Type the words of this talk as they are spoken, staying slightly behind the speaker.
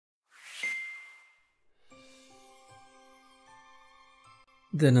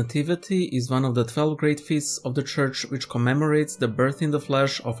The Nativity is one of the 12 great feasts of the Church which commemorates the birth in the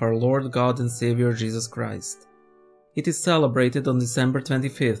flesh of our Lord God and Savior Jesus Christ. It is celebrated on December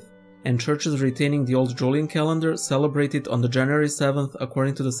 25th, and churches retaining the old Julian calendar celebrate it on the January 7th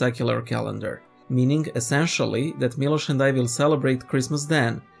according to the secular calendar, meaning essentially that Miloš and I will celebrate Christmas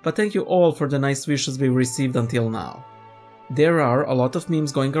then, but thank you all for the nice wishes we've received until now. There are a lot of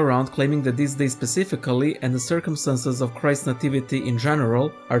memes going around claiming that this day specifically and the circumstances of Christ's nativity in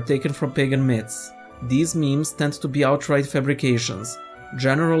general are taken from pagan myths. These memes tend to be outright fabrications,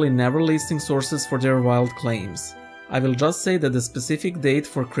 generally never listing sources for their wild claims. I will just say that the specific date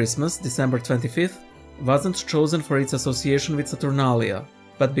for Christmas, December 25th, wasn't chosen for its association with Saturnalia,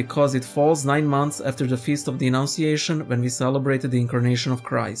 but because it falls 9 months after the Feast of the Annunciation when we celebrated the Incarnation of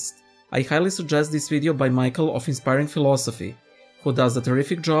Christ. I highly suggest this video by Michael of Inspiring Philosophy, who does a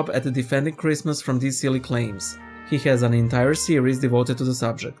terrific job at defending Christmas from these silly claims. He has an entire series devoted to the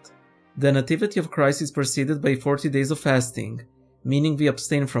subject. The Nativity of Christ is preceded by 40 days of fasting, meaning we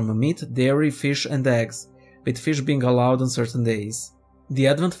abstain from meat, dairy, fish and eggs, with fish being allowed on certain days. The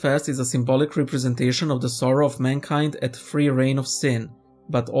Advent fast is a symbolic representation of the sorrow of mankind at free reign of sin,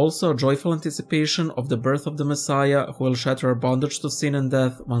 but also a joyful anticipation of the birth of the Messiah who will shatter our bondage to sin and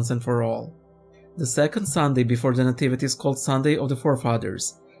death once and for all. The second Sunday before the Nativity is called Sunday of the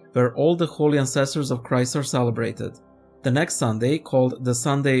Forefathers, where all the holy ancestors of Christ are celebrated. The next Sunday, called the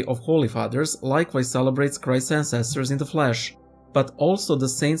Sunday of Holy Fathers, likewise celebrates Christ's ancestors in the flesh, but also the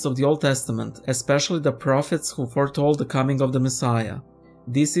saints of the Old Testament, especially the prophets who foretold the coming of the Messiah.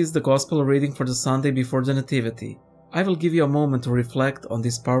 This is the Gospel reading for the Sunday before the Nativity. I will give you a moment to reflect on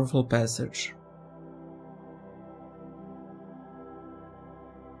this powerful passage.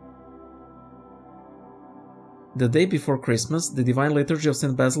 The day before Christmas, the Divine Liturgy of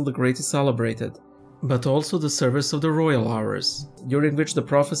St. Basil the Great is celebrated, but also the service of the Royal Hours, during which the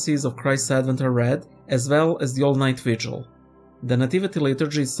prophecies of Christ's Advent are read, as well as the all-night vigil. The Nativity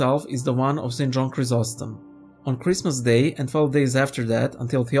Liturgy itself is the one of St. John Chrysostom. On Christmas Day and 12 days after that,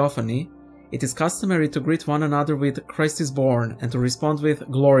 until Theophany, it is customary to greet one another with "Christ is born" and to respond with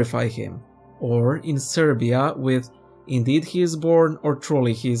 "Glorify him," or in Serbia with "Indeed he is born" or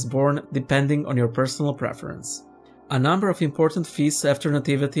 "Truly he is born," depending on your personal preference. A number of important feasts after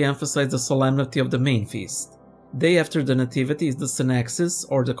Nativity emphasize the solemnity of the main feast. Day after the Nativity is the Synaxis,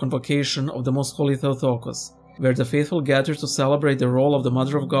 or the Convocation of the Most Holy Theotokos, where the faithful gather to celebrate the role of the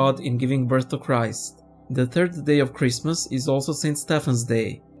Mother of God in giving birth to Christ. The third day of Christmas is also St. Stephen's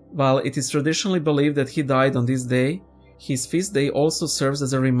Day. While it is traditionally believed that he died on this day, his feast day also serves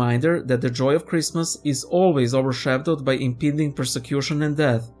as a reminder that the joy of Christmas is always overshadowed by impending persecution and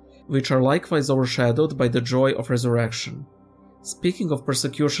death, which are likewise overshadowed by the joy of resurrection. Speaking of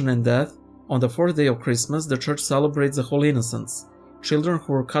persecution and death, on the fourth day of Christmas the Church celebrates the Holy Innocents, children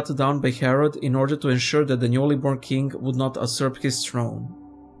who were cut down by Herod in order to ensure that the newly born king would not usurp his throne.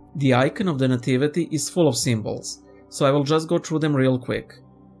 The icon of the Nativity is full of symbols, so I will just go through them real quick.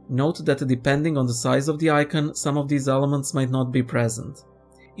 Note that depending on the size of the icon, some of these elements might not be present.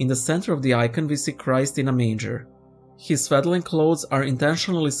 In the center of the icon we see Christ in a manger. His swaddling clothes are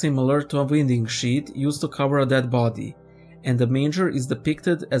intentionally similar to a winding sheet used to cover a dead body, and the manger is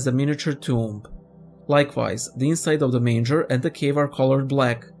depicted as a miniature tomb. Likewise, the inside of the manger and the cave are colored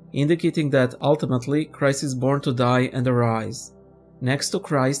black, indicating that ultimately Christ is born to die and arise. Next to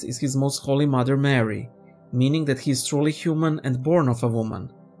Christ is his most holy Mother Mary, meaning that he is truly human and born of a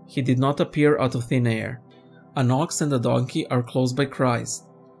woman. He did not appear out of thin air. An ox and a donkey are close by Christ.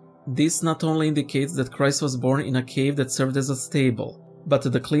 This not only indicates that Christ was born in a cave that served as a stable, but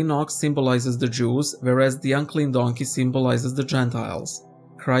the clean ox symbolizes the Jews, whereas the unclean donkey symbolizes the Gentiles.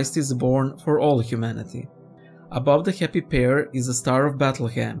 Christ is born for all humanity. Above the happy pair is the Star of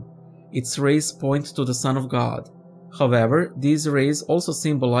Bethlehem. Its rays point to the Son of God. However, these rays also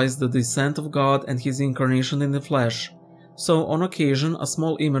symbolize the descent of God and his incarnation in the flesh, so on occasion a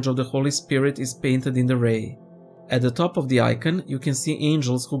small image of the Holy Spirit is painted in the ray. At the top of the icon you can see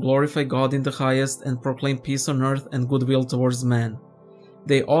angels who glorify God in the highest and proclaim peace on earth and goodwill towards men.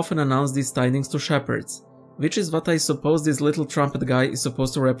 They often announce these tidings to shepherds, which is what I suppose this little trumpet guy is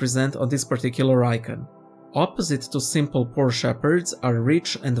supposed to represent on this particular icon. Opposite to simple poor shepherds are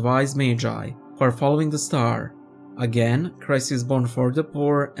rich and wise magi, who are following the star. Again, Christ is born for the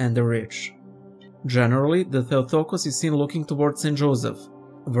poor and the rich. Generally, the Theotokos is seen looking towards St. Joseph,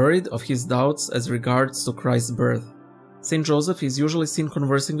 worried of his doubts as regards to Christ's birth. St. Joseph is usually seen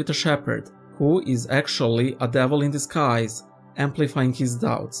conversing with a shepherd, who is actually a devil in disguise, amplifying his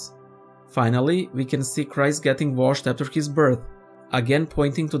doubts. Finally, we can see Christ getting washed after his birth, again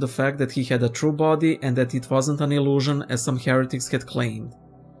pointing to the fact that he had a true body and that it wasn't an illusion as some heretics had claimed.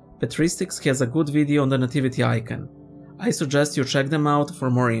 Patristics has a good video on the Nativity icon. I suggest you check them out for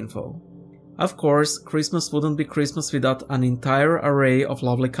more info. Of course, Christmas wouldn't be Christmas without an entire array of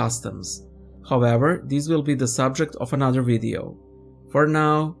lovely customs. However, these will be the subject of another video. For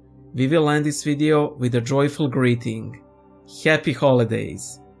now, we will end this video with a joyful greeting. Happy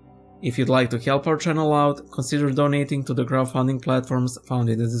Holidays! If you'd like to help our channel out, consider donating to the crowdfunding platforms found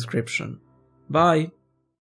in the description. Bye!